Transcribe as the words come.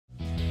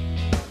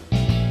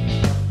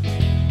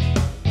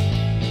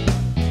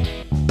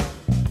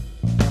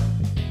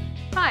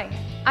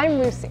I'm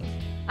Lucy.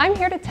 I'm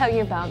here to tell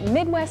you about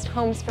Midwest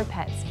Homes for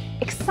Pets'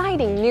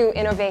 exciting new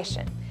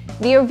innovation,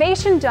 the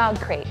Ovation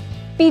Dog Crate,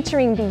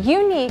 featuring the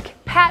unique,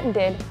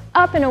 patented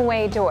up and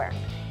away door.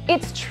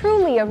 It's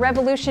truly a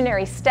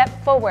revolutionary step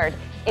forward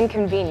in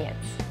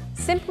convenience.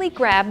 Simply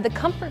grab the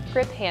comfort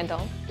grip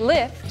handle,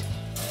 lift,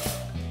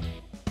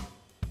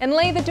 and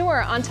lay the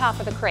door on top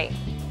of the crate.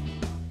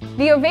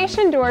 The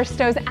Ovation door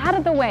stows out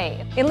of the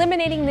way,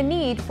 eliminating the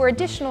need for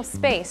additional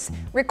space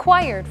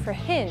required for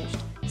hinged,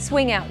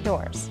 swing-out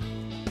doors.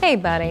 Hey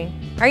buddy,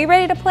 are you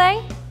ready to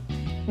play?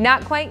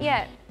 Not quite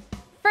yet.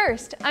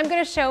 First, I'm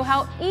going to show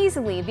how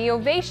easily the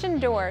Ovation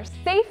door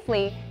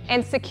safely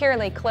and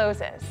securely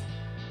closes.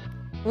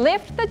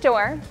 Lift the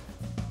door,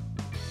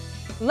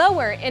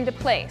 lower into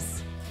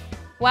place,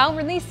 while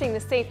releasing the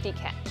safety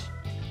catch,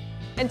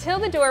 until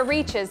the door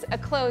reaches a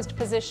closed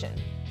position,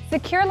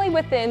 securely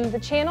within the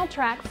channel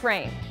track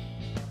frame.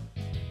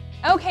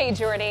 Okay,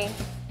 Jordy.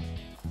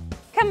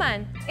 Come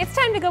on, it's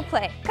time to go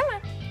play. Come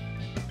on.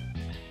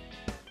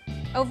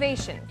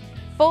 Ovation,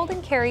 fold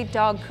and carry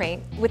dog crate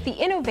with the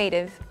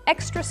innovative,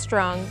 extra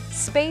strong,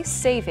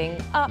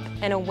 space-saving up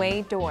and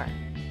away door.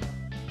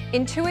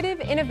 Intuitive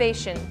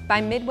innovation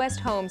by Midwest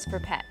Homes for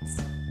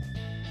Pets.